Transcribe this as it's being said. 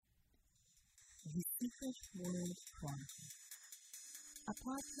Secret World Chronicle, a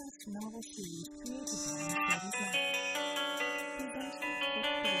podcast novel series created by Mercedes Lackey, presenting Book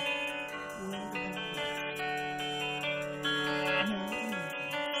 3, World of Illusions. No Illusions,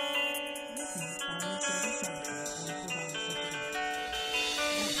 written by Mercedes Lackey and Veronica Giguere.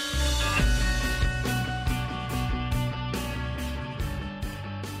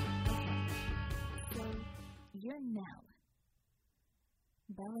 So, you're Mel.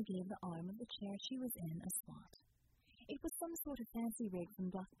 Bella gave the arm of the chair she was in a swat. It was some sort of fancy rig from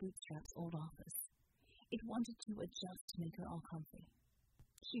Doc Bootstrap's old office. It wanted to adjust to make her all comfy.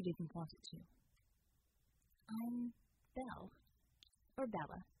 She didn't want it to. I'm Belle. Or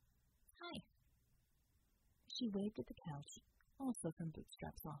Bella. Hi. She waved at the couch, also from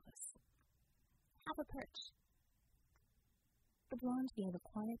Bootstrap's office. Have a perch. The blonde gave a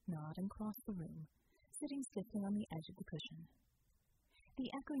quiet nod and crossed the room, sitting stiffly on the edge of the cushion. The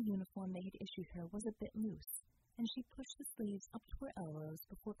Echo uniform they had issued her was a bit loose, and she pushed the sleeves up to her elbows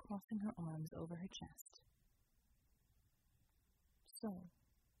before crossing her arms over her chest. So,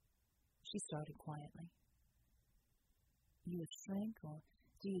 she started quietly. You a shrink, or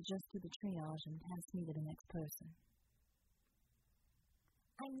do you just do the triage and pass me to the next person?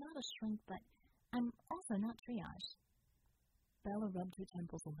 I'm not a shrink, but I'm also not triage. Bella rubbed her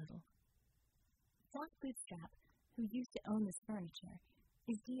temples a little. Doc Bootstrap, who used to own this furniture,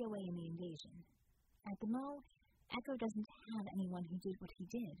 is DOA in the invasion. At the Mo, Echo doesn't have anyone who did what he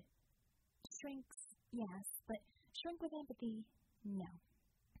did. Shrinks, yes, but shrink with empathy, no.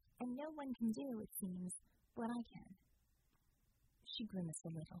 And no one can do, it seems, what I can. She grimaced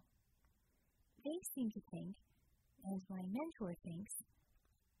a little. They seem to think, as my mentor thinks,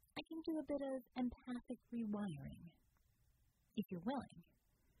 I can do a bit of empathic rewiring. If you're willing,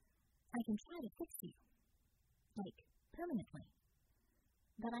 I can try to fix you. Like, permanently.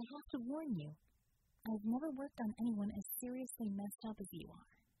 But I have to warn you, I've never worked on anyone as seriously messed up as you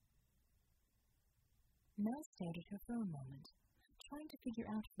are. Mel stared at her for a moment, trying to figure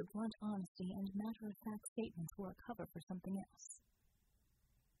out if the blunt honesty and matter-of-fact statements were a cover for something else.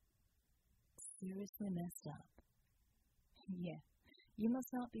 Seriously messed up? Yeah, you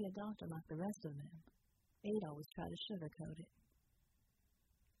must not be a doctor like the rest of them. They'd always try to sugarcoat it.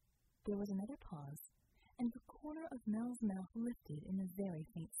 There was another pause, and the corner of Mel's mouth lifted in a very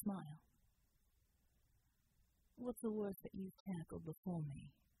faint smile. What's the worst that you've tackled before me?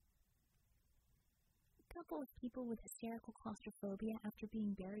 A couple of people with hysterical claustrophobia after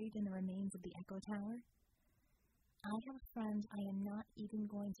being buried in the remains of the Echo Tower. I have a friend I am not even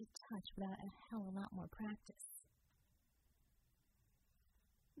going to touch without a hell of a lot more practice.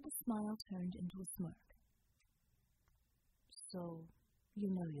 The smile turned into a smirk. So, you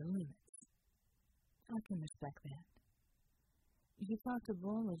know your limits. I can respect that. You talked to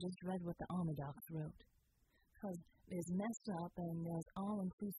Bull or just read what the Army docs wrote? 'Cause there's messed up and there's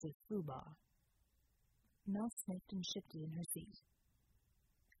all-inclusive foobar. Mel sniffed and shifted in her seat.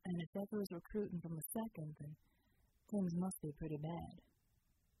 And if Echo is recruiting from the second, then things must be pretty bad.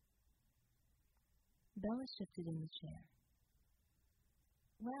 Bella shifted in the chair.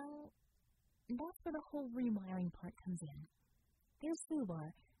 Well, that's where the whole rewiring part comes in. There's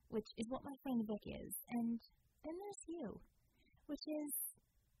foobar, which is what my friend Vic is, and then there's you, which is...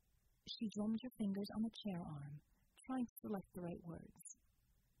 She drummed her fingers on the chair arm, trying to select the right words.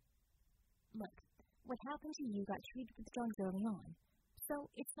 Look, what happened to you got treated with drugs early on, so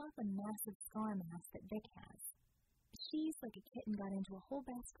it's not the massive scar mass that Vic has. She's like a kitten got into a whole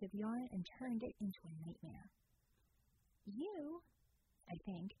basket of yarn and turned it into a nightmare. You, I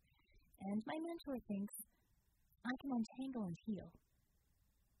think, and my mentor thinks, I can untangle and heal.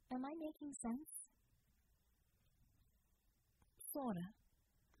 Am I making sense? Sorta.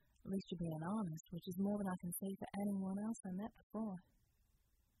 At least you're being honest, which is more than I can say for anyone else I met before.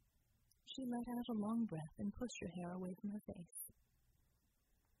 She let out a long breath and pushed her hair away from her face.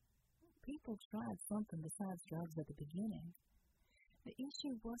 People tried something besides drugs at the beginning. The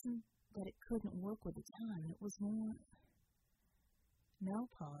issue wasn't that it couldn't work with the time, it was more... Mel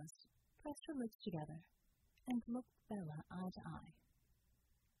paused, pressed her lips together, and looked Bella eye to eye.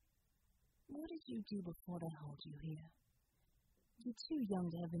 What did you do before they hauled you here? You're too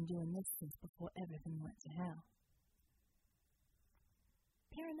young to have been doing this since before everything went to hell.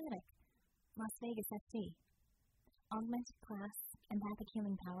 Paramedic, Las Vegas FT. Augmented class, empathic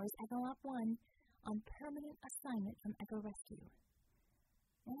healing powers, Echo Op 1, on permanent assignment from Echo Rescue.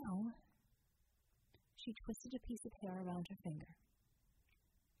 Now, she twisted a piece of hair around her finger.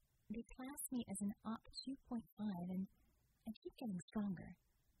 They class me as an Op 2.5, and I keep getting stronger,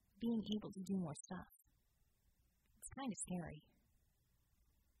 being able to do more stuff. It's kind of scary.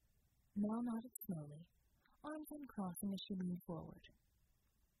 Mel nodded slowly, arms uncrossing as she leaned forward.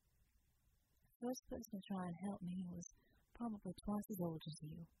 First person to try and help me was probably twice as old as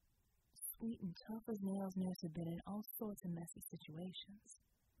you. Sweet and tough as nails nurse had been in all sorts of messy situations.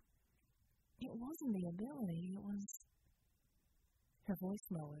 It wasn't the ability, it was... Her voice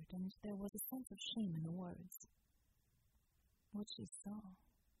lowered, and there was a sense of shame in the words. What she saw.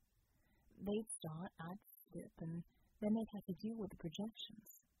 They'd start, I'd slip, and then they'd have to deal with the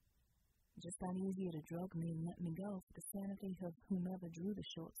projections. It just got easier to drug me and let me go for the sanity of whomever drew the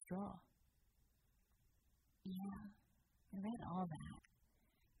short straw. Yeah, I read all that.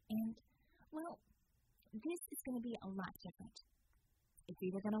 And, well, this is going to be a lot different. It's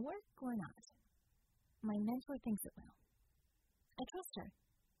either going to work or not. My mentor thinks it will. I trust her.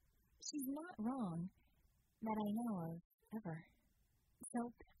 She's not wrong, that I know of, ever.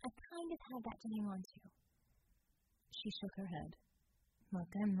 So I kind of had that to hang on to. She shook her head. Look,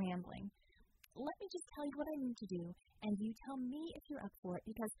 I'm rambling. Let me just tell you what I need to do, and you tell me if you're up for it,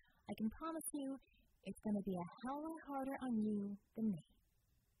 because I can promise you it's going to be a hell of a lot harder on you than me.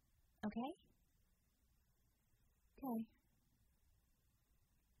 Okay? Okay.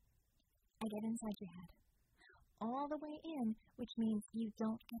 I get inside your head. All the way in, which means you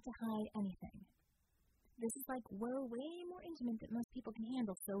don't get to hide anything. This is like we're way more intimate than most people can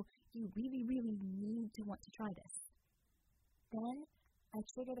handle, so you really, really need to want to try this. Then, I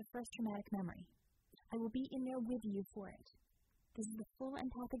trigger the first traumatic memory. I will be in there with you for it. This is the full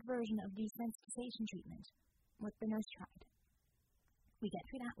empathic version of desensitization treatment, what the nurse tried. We get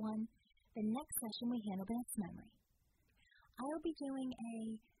through that one. The next session we handle the next memory. I'll be doing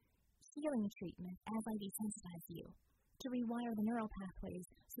a healing treatment as I desensitize you, to rewire the neural pathways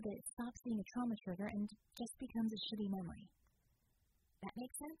so that it stops being a trauma trigger and just becomes a shitty memory. That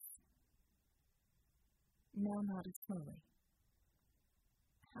make sense? Mel nodded slowly.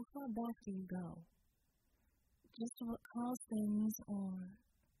 How far back do you go? Just to what caused things, or...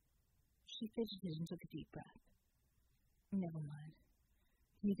 She fidgeted and took a deep breath. Never mind.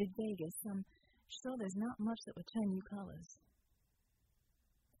 You did Vegas. I'm sure there's not much that would turn you colors.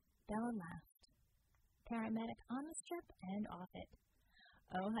 Bella laughed. Paramedic on the strip and off it.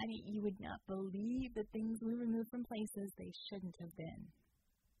 Oh, honey, you would not believe the things we removed from places they shouldn't have been.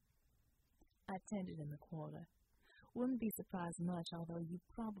 I tended in the quarter. Wouldn't be surprised much, although you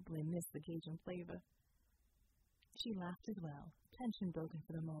probably missed the Cajun flavor. She laughed as well, tension broken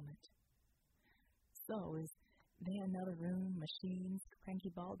for the moment. So, is there another room, machines, cranky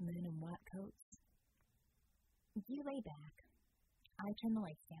bald men in white coats? You lay back. I turn the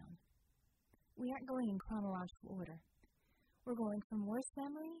lights down. We aren't going in chronological order. We're going from worst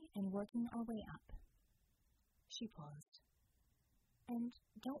memory and working our way up. She paused. And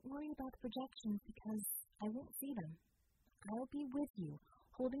don't worry about the projections because I won't see them. I'll be with you,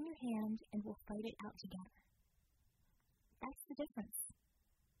 holding your hand, and we'll fight it out together. That's the difference.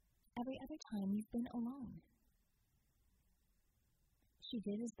 Every other time you've been alone. She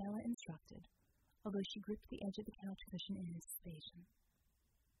did as Bella instructed, although she gripped the edge of the couch cushion in anticipation.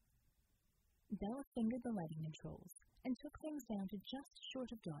 Bella fingered the lighting controls and took things down to just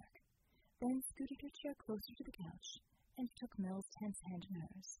short of dark, then scooted her chair closer to the couch and took Mel's tense hand in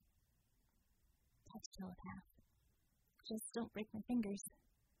hers. Touch telepath. Just don't break my fingers.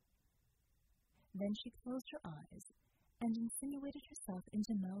 Then she closed her eyes and insinuated herself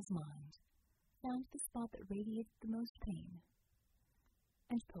into Mel's mind, found the spot that radiated the most pain,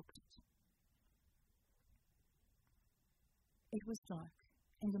 and poked it. It was dark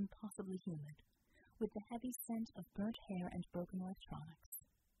and impossibly humid, with the heavy scent of burnt hair and broken electronics.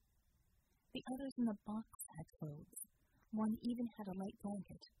 The others in the box had clothes. One even had a light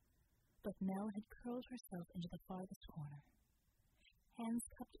blanket, but Mel had curled herself into the farthest corner. Hands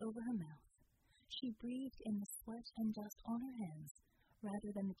cupped over her mouth, she breathed in the sweat and dust on her hands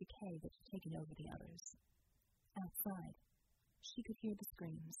rather than the decay that had taken over the others. Outside, she could hear the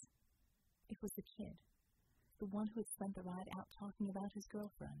screams. It was the kid, the one who had spent the ride out talking about his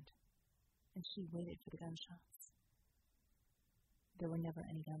girlfriend, and she waited for the gunshots. There were never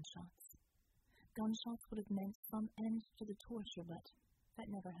any gunshots. Gunshots would have meant some end to the torture, but that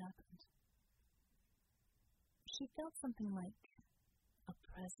never happened. She felt something like a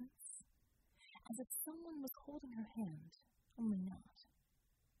presence, as if someone was holding her hand, only not.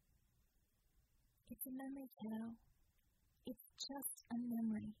 It's a memory, kiddo. It's just a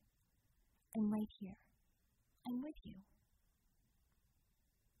memory. I'm right here. I'm with you.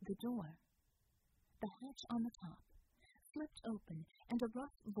 The door, the hatch on the top, flipped open, and a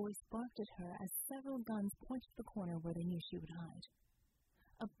rough voice barked at her as several guns pointed to the corner where they knew she would hide.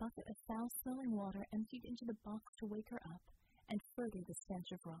 A bucket of foul-smelling water emptied into the box to wake her up and further the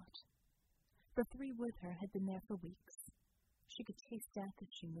stench of rot. The three with her had been there for weeks. She could taste death if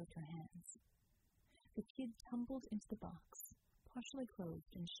she moved her hands. The kid tumbled into the box, partially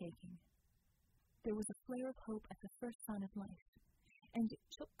closed and shaking. There was a flare of hope at the first sign of life, and it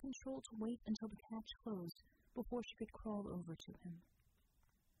took control to wait until the catch closed before she could crawl over to him.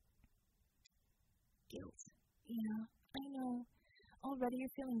 Guilt. Yeah, I know. Already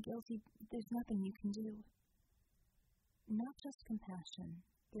you're feeling guilty. There's nothing you can do. Not just compassion.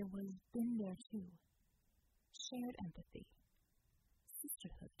 There was been there too. Shared empathy.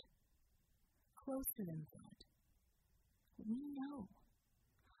 Sisterhood. Closer than blood. We know.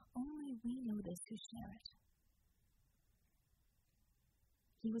 Only we know this who share it.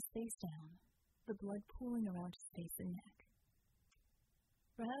 He was face down, the blood pooling around his face and neck.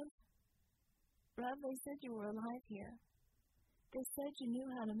 Rev, they said you were alive here. They said you knew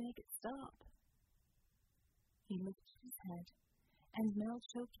how to make it stop. He lifted his head, and Mel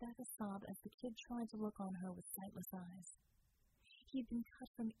choked back a sob as the kid tried to look on her with sightless eyes. He'd been cut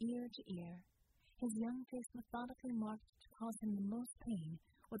from ear to ear, his young face methodically marked to cause him the most pain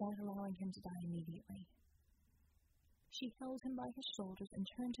without allowing him to die immediately. She held him by his shoulders and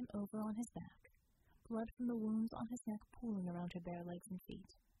turned him over on his back, blood from the wounds on his neck pooling around her bare legs and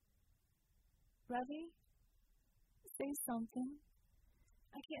feet. Revy? Say something.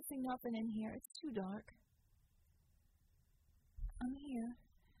 I can't see nothing in here. It's too dark. I'm here.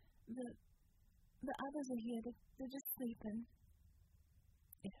 The others are here. They're just sleeping.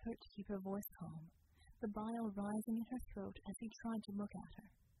 It hurt to keep her voice calm, the bile rising in her throat as he tried to look at her.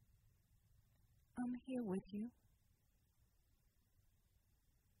 I'm here with you.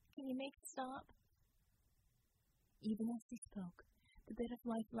 Can you make it stop? Even as he spoke, the bit of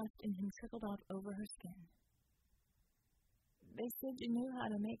life left in him trickled out over her skin. They said you knew how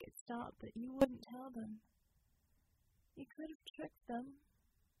to make it stop, but you wouldn't tell them. You could have tricked them,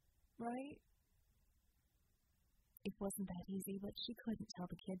 right? It wasn't that easy, but she couldn't tell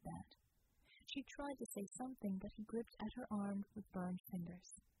the kid that. She tried to say something, but he gripped at her arm with burned fingers.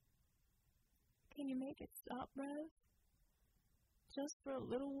 Can you make it stop, Rev? Just for a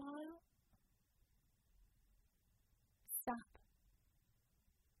little while? Stop.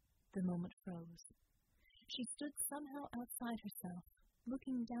 The moment froze. She stood somehow outside herself,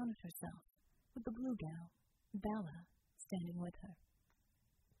 looking down at herself, with the blue gal, Bella, standing with her.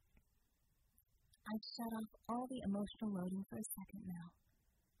 I'd shut off all the emotional loading for a second now.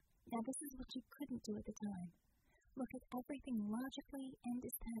 Now this is what you couldn't do at the time. Look at everything logically and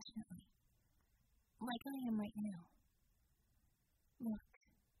dispassionately. Like I am right now. Look.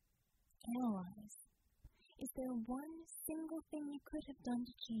 Analyze. Is there one single thing you could have done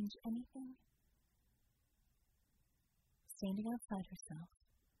to change anything? Standing outside herself,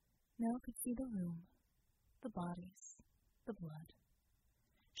 Mel could see the room, the bodies, the blood.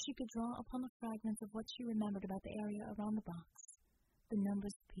 She could draw upon the fragments of what she remembered about the area around the box, the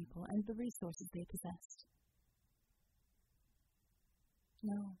numbers of people, and the resources they possessed.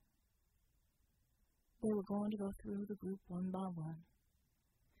 No. They were going to go through the group one by one.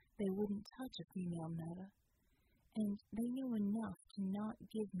 They wouldn't touch a female meta, and they knew enough to not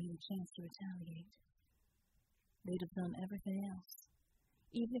give me the chance to retaliate. They'd have done everything else,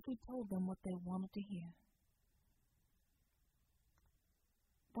 even if we told them what they wanted to hear.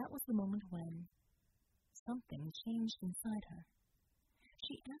 That was the moment when something changed inside her.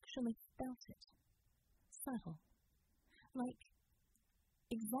 She actually felt it. Subtle.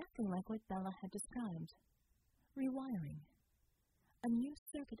 Exactly like what Bella had described. Rewiring. A new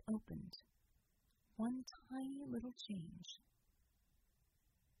circuit opened. One tiny little change.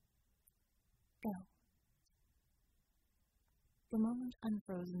 Go. The moment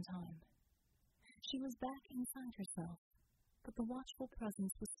unfroze in time. She was back inside herself, but the watchful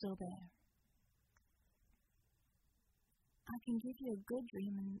presence was still there. I can give you a good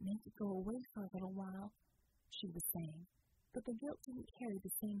dream and make it go away for a little while, she was saying, but the guilt didn't carry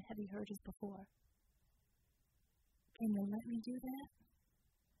the same heavy hurt as before. Can you let me do that?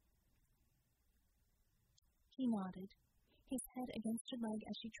 He nodded, his head against her leg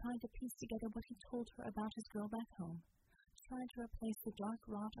as she tried to piece together what he told her about his girl back home, tried to replace the dark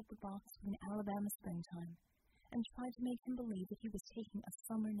rot of the box with an Alabama springtime, and tried to make him believe that he was taking a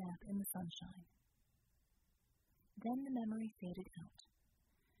summer nap in the sunshine. Then the memory faded out.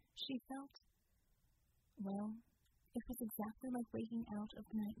 She felt, well, it was exactly like waking out of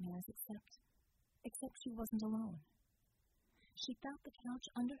nightmares except she wasn't alone. She felt the couch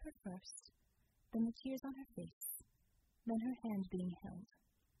under her first, then the tears on her face, then her hand being held.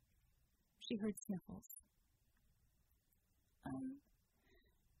 She heard sniffles.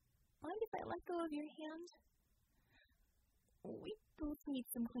 Mind if I let go of your hand? We both need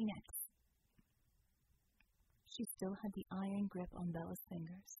some Kleenex. She still had the iron grip on Bella's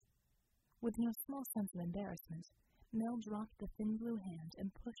fingers. With no small sense of embarrassment, Mel dropped the thin blue hand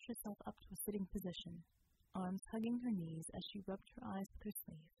and pushed herself up to a sitting position, arms hugging her knees as she rubbed her eyes with her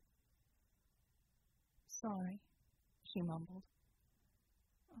sleeve. "Sorry," she mumbled.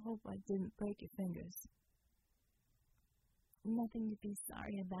 "I hope I didn't break your fingers." "Nothing to be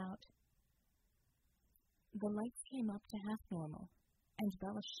sorry about." The lights came up to half normal, and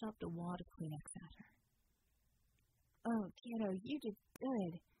Bella shoved a wad of Kleenex at her. "Oh, kiddo, you did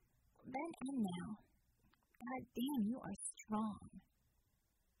good. Then and now. God damn, you are strong."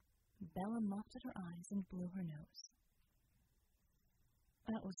 Bella mopped at her eyes and blew her nose.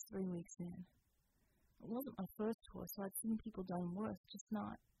 "That was 3 weeks in. It wasn't my first tour, so I'd seen people done worse, just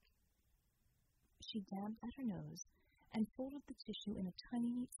not." She dabbed at her nose and folded the tissue in a tiny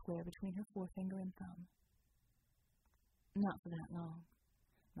neat square between her forefinger and thumb. "Not for that long.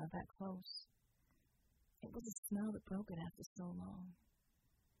 Not that close. It was a smell that broke it after so long.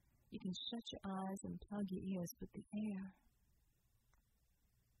 You can shut your eyes and plug your ears, but the air..."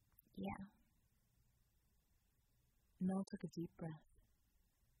 "Yeah." Mel took a deep breath.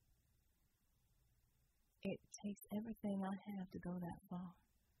 "It takes everything I have to go that far.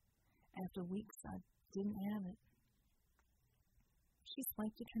 After weeks, I didn't have it." She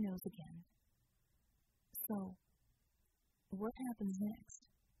swiped at her nose again. "So, what happens next?"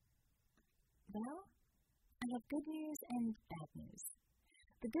 "Well, I have good news and bad news.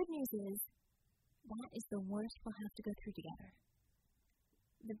 The good news is, that is the worst we'll have to go through together.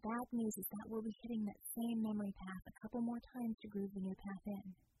 The bad news is that we'll be hitting that same memory path a couple more times to groove the new path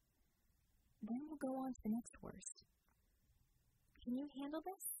in. Then we'll go on to the next worst. Can you handle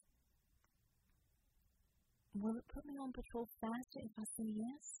this?" "Will it put me on patrol faster if I say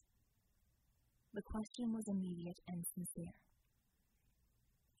yes?" The question was immediate and sincere.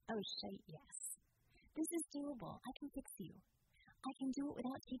 "Oh, shit, yes. This is doable. I can fix you. I can do it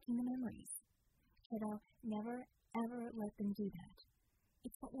without taking the memories. Kiddo, never, ever let them do that.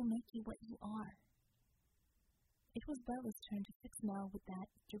 It's what will make you what you are." It was Bella's turn to fix Mel with that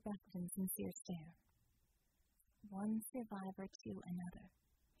direct and sincere stare. One survivor to another.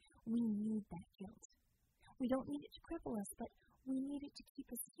 We need that guilt. We don't need it to cripple us, but we need it to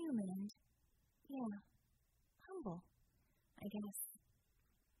keep us human and, yeah, humble, I guess.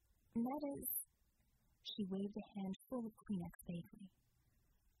 And that is... She waved a hand full of Kleenex vaguely.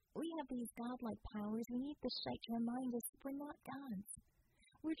 "We have these godlike powers. We need this shite to remind us we're not gods.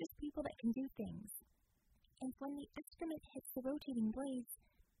 We're just people that can do things. And when the excrement hits the rotating blades,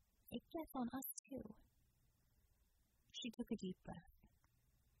 it gets on us too." She took a deep breath.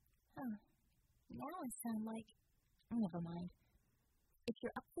 Now I sound like... Never mind. If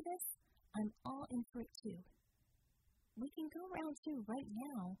you're up for this, I'm all in for it too. We can go round 2 right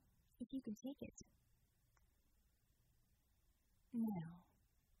now, if you can take it." Now.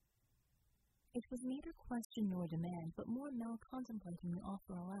 It was neither question nor demand, but more Mel contemplating the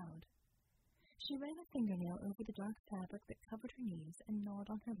offer aloud. She ran a fingernail over the dark fabric that covered her knees and gnawed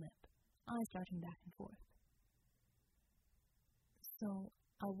on her lip, eyes darting back and forth. "So,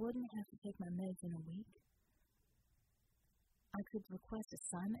 I wouldn't have to take my meds in a week? I could request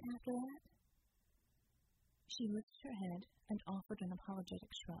assignment after that?" She lifted her head and offered an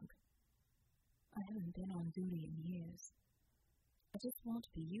apologetic shrug. "I haven't been on duty in years. I just want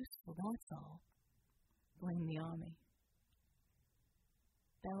to be useful, that's all. Blame the Army."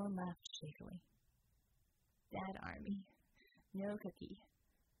 Bella laughed shakily. "That Army. No cookie.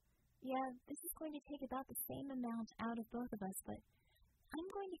 Yeah, this is going to take about the same amount out of both of us, but I'm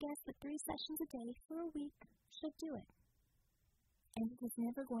going to guess that 3 sessions a day for a week should do it. And it is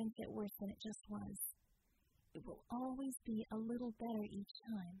never going to get worse than it just was. It will always be a little better each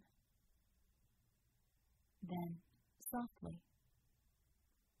time." Then, softly,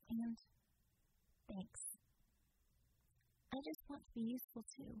 "And thanks. I just want to be useful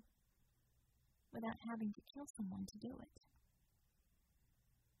too, without having to kill someone to do it."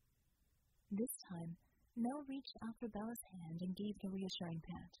 This time, Mel reached out for Bella's hand and gave it a reassuring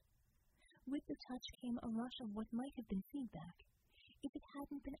pat. With the touch came a rush of what might have been feedback, if it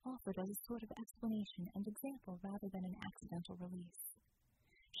hadn't been offered as a sort of explanation and example rather than an accidental release.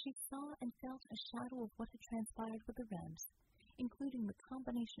 She saw and felt a shadow of what had transpired with the Rebs, including the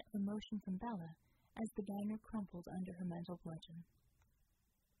combination of emotion from Bella as the banger crumpled under her mental bludgeon.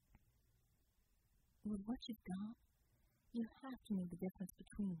 With what you've got, you have to know the difference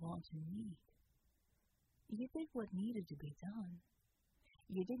between want and need. You did what needed to be done.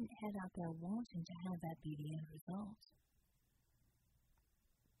 You didn't head out there wanting to have that be the end result.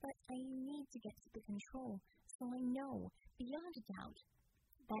 But I need to get to the control, so I know, beyond a doubt,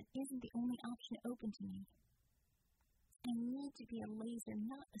 that isn't the only option open to me. I need to be a laser,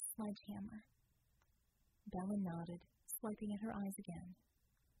 not a sledgehammer. Bella nodded, swiping at her eyes again.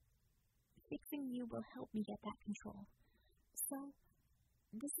 Fixing you will help me get that control. So,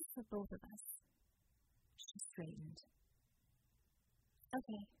 this is for both of us. She straightened.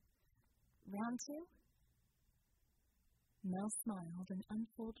 Okay. Round 2? Mel smiled and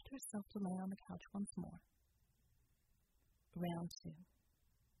unfolded herself to lay on the couch once more. Round 2.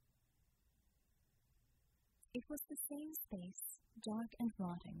 It was the same space, dark and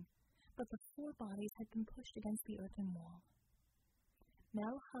rotting, but the 4 bodies had been pushed against the earthen wall.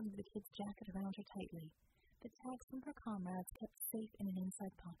 Mel hugged the kid's jacket around her tightly, the tags from her comrades kept safe in an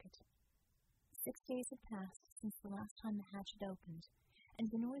inside pocket. 6 days had passed since the last time the hatch had opened, and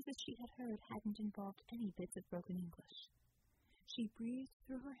the noises she had heard hadn't involved any bits of broken English. She breathed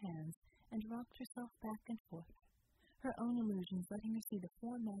through her hands and rocked herself back and forth, her own illusions letting her see the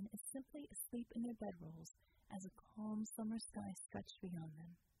 4 men as simply asleep in their bedrolls as a calm summer sky stretched beyond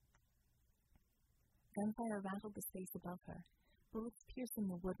them. Gunfire rattled the space above her, bullets piercing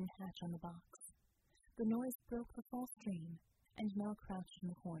the wooden hatch on the box. The noise broke the false dream, and Mel crouched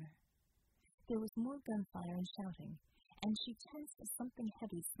in the corner. There was more gunfire and shouting, and she tensed as something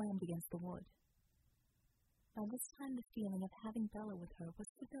heavy slammed against the wood. By this time the feeling of having Bella with her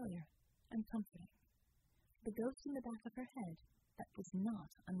was familiar and comforting. The ghost in the back of her head, that was not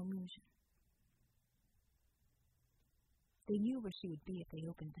an illusion. They knew where she would be if they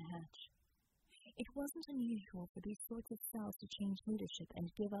opened the hatch. It wasn't unusual for these sorts of cells to change leadership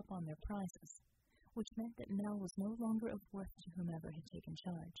and give up on their prizes, which meant that Mel was no longer of worth to whomever had taken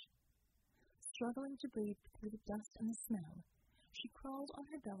charge. Struggling to breathe through the dust and the smell, she crawled on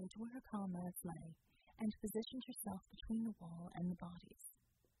her belly to where her comrades lay and positioned herself between the wall and the bodies.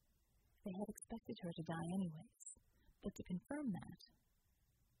 They had expected her to die anyways, but to confirm that,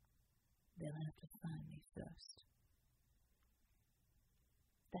 they'll have to find me first.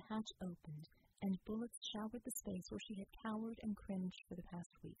 The hatch opened, and bullets showered the space where she had cowered and cringed for the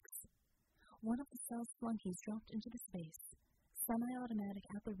past weeks. One of the cell's flunkies dropped into the space, semi-automatic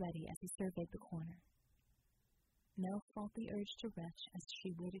at the ready as he surveyed the corner. Mel fought the urge to retch as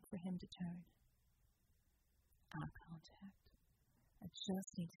she waited for him to turn. Eye contact. I just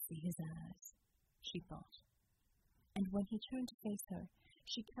need to see his eyes, she thought. And when he turned to face her,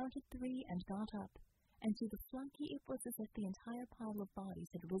 she counted 3 and got up, and to the flunky it was as if the entire pile of bodies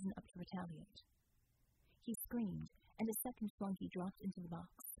had risen up to retaliate. He screamed, and a second flunky dropped into the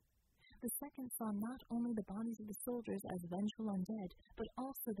box. The second saw not only the bodies of the soldiers as vengeful undead, but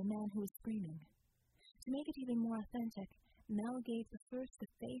also the man who was screaming. To make it even more authentic, Mel gave the first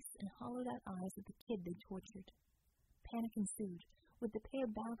the face and hollowed-out eyes of the kid they tortured. Panic ensued, with the pair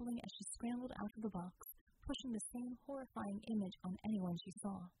battling as she scrambled out of the box, pushing the same horrifying image on anyone she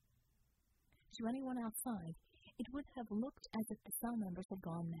saw. To anyone outside, it would have looked as if the cell members had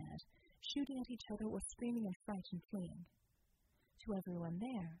gone mad, shooting at each other or screaming in fright and fleeing. To everyone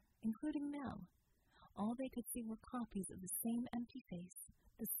there, including Mel, all they could see were copies of the same empty face,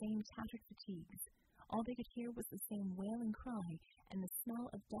 the same tattered fatigues. All they could hear was the same wailing cry, and the smell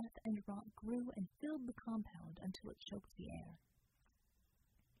of death and rot grew and filled the compound until it choked the air.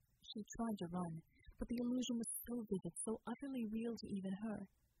 She tried to run, but the illusion was so vivid, so utterly real to even her.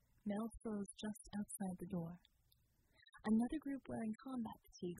 Mel froze just outside the door. Another group wearing combat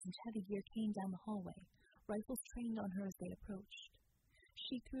fatigues and heavy gear came down the hallway, rifles trained on her as they approached.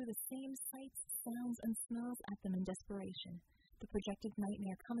 She threw the same sights, sounds, and smells at them in desperation, the projected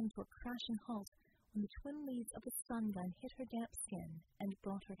nightmare coming to a crashing halt when the twin leads of a stun gun hit her damp skin and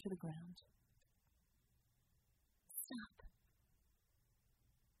brought her to the ground. Stop.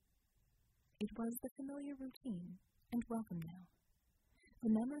 It was the familiar routine, and welcome now. The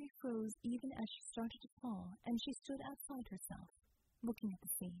memory froze even as she started to fall, and she stood outside herself, looking at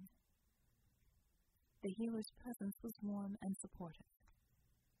the scene. The healer's presence was warm and supportive.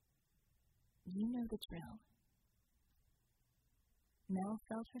 You know the drill. Mel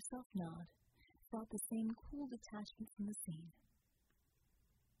felt herself nod, felt the same cool detachment from the scene.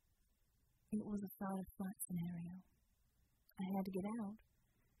 It was a fight-or-flight scenario. I had to get out,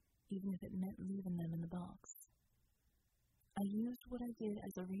 even if it meant leaving them in the box. I used what I did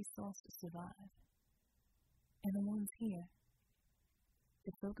as a resource to survive. And the ones here.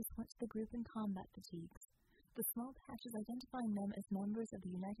 The focus went to the group in combat fatigues, the small patches identifying them as members of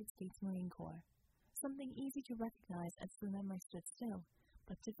the United States Marine Corps, something easy to recognize as the memory stood still,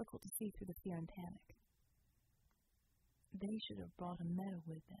 but difficult to see through the fear and panic. They should have brought a medal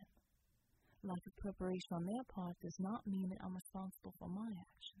with them. Lack of preparation on their part does not mean that I'm responsible for my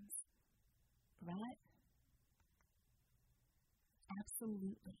actions. Right?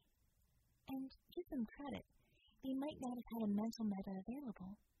 Absolutely. And give them credit. They might not have had a mental meta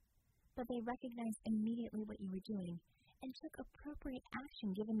available, but they recognized immediately what you were doing and took appropriate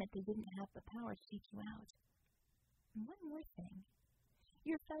action given that they didn't have the power to take you out. And one more thing.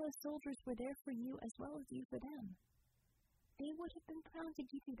 Your fellow soldiers were there for you as well as you for them. They would have been proud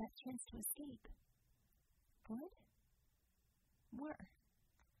to give you that chance to escape. Would? Were.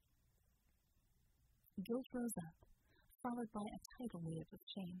 Guilt rose up, followed by a tidal wave of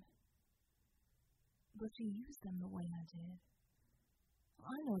shame. But to use them the way I did,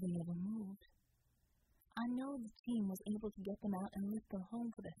 I know they never moved. I know the team was able to get them out and lift them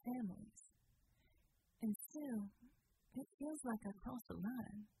home for their families. And still, it feels like I crossed a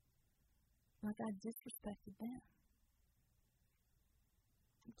line, like I disrespected them.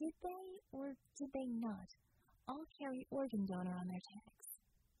 Did they, or did they not, all carry organ donor on their tags?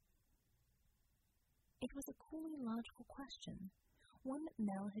 It was a coolly logical question, one that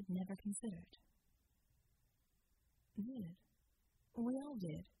Mel had never considered. Did. We all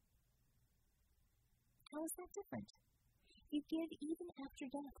did. How is that different? You give even after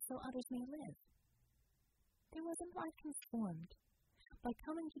death so others may live. There was a likeness formed. By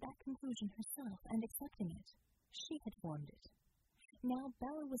coming to that conclusion herself and accepting it, she had formed it. Now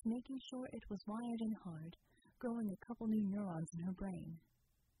Bella was making sure it was wired in hard, growing a couple new neurons in her brain.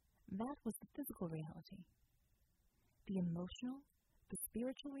 That was the physical reality. The emotional, the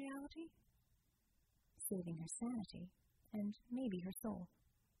spiritual reality? Saving her sanity, and maybe her soul.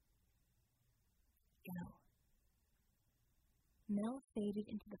 Go. Mel faded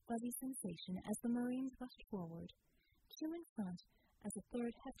into the fuzzy sensation as the Marines rushed forward, two in front as a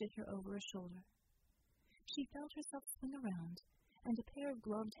third hefted her over a shoulder. She felt herself swing around, and a pair of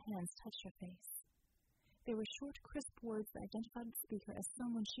gloved hands touched her face. There were short, crisp words that identified the speaker as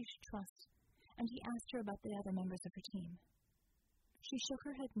someone she should trust, and he asked her about the other members of her team. She shook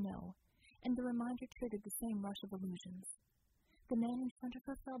her head no, and the reminder triggered the same rush of illusions. The man in front of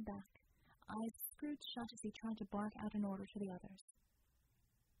her fell back, eyes screwed shut as he tried to bark out an order to the others.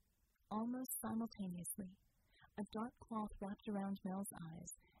 Almost simultaneously, a dark cloth wrapped around Mel's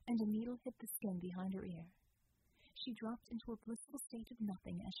eyes, and a needle hit the skin behind her ear. She dropped into a blissful state of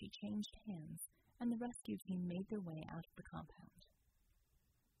nothing as she changed hands, and the rescue team made their way out of the compound.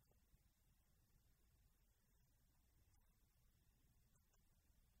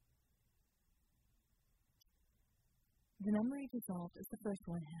 The memory dissolved as the first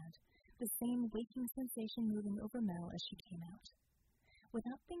one had, the same waking sensation moving over Mel as she came out.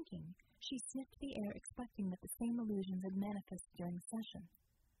 Without thinking, she sniffed the air expecting that the same illusions had manifested during the session.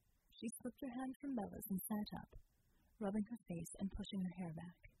 She slipped her hand from Bella's and sat up, rubbing her face and pushing her hair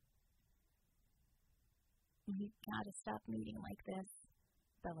back. "We've got to stop meeting like this,"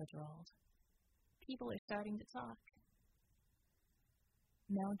 Bella drawled. "People are starting to talk."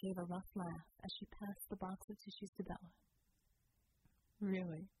 Mel gave a rough laugh as she passed the box of tissues to Bella.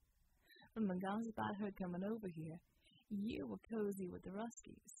 "Really? When the gossip about her coming over here, you were cozy with the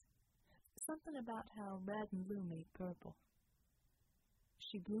Ruskies. Something about how red and blue made purple."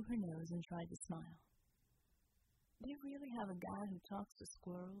 She blew her nose and tried to smile. "They really have a guy who talks to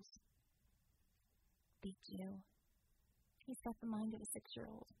squirrels." "They do. He's got the mind of a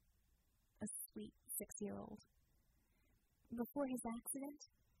 6-year-old. A sweet 6-year-old. Before his accident,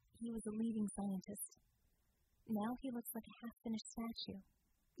 he was a leading scientist. Now he looks like a half-finished statue.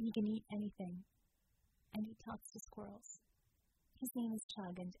 He can eat anything. And he talks to squirrels. His name is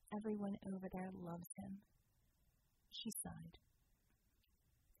Chug, and everyone over there loves him." She sighed.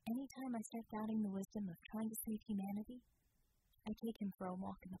 "Anytime I start doubting the wisdom of trying to save humanity, I take him for a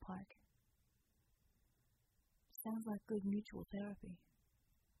walk in the park." "Sounds like good mutual therapy."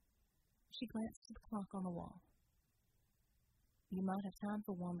 She glanced to the clock on the wall. "You might have time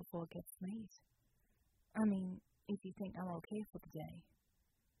for one before it gets late. I mean, if you think I'm okay for the day."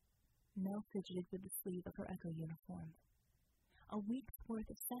 Mel fidgeted with the sleeve of her Echo uniform. A week's worth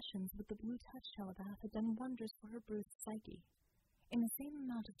of sessions with the Blue Touch telepath had done wonders for her bruised psyche. In the same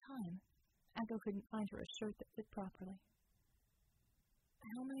amount of time, Echo couldn't find her a shirt that fit properly.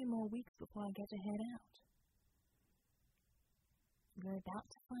 "How many more weeks before I get to head out?" "We're about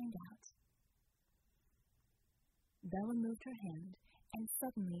to find out." Bella moved her hand, and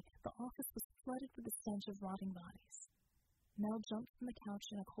suddenly the office was flooded with the stench of rotting bodies. Mel jumped from the couch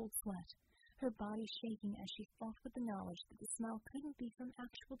in a cold sweat, her body shaking as she fought with the knowledge that the smell couldn't be from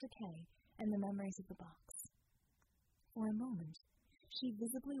actual decay and the memories of the box. For a moment, she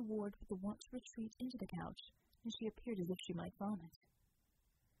visibly warred with the want to retreat into the couch, and she appeared as if she might vomit.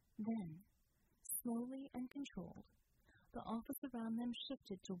 Then, slowly and controlled, the office around them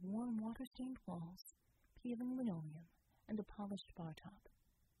shifted to warm, water-stained walls, peeling linoleum, and a polished bar top.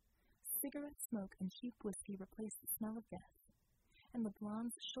 Cigarette smoke and cheap whiskey replaced the smell of death, and the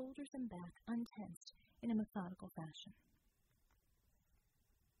blonde's shoulders and back untensed in a methodical fashion.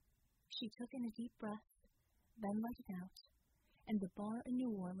 She took in a deep breath, then let it out, and the bar in New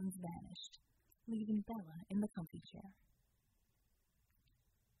Orleans vanished, leaving Bella in the comfy chair.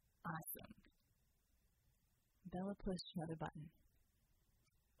 Awesome. Bella pushed another button.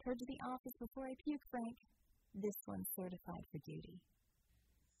 Heard to the office before I puke, Frank. This one's certified for duty.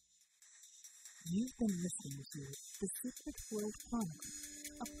 You've been listening to The Secret World Chronicle,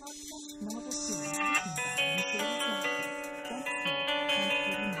 a podcast novel series written by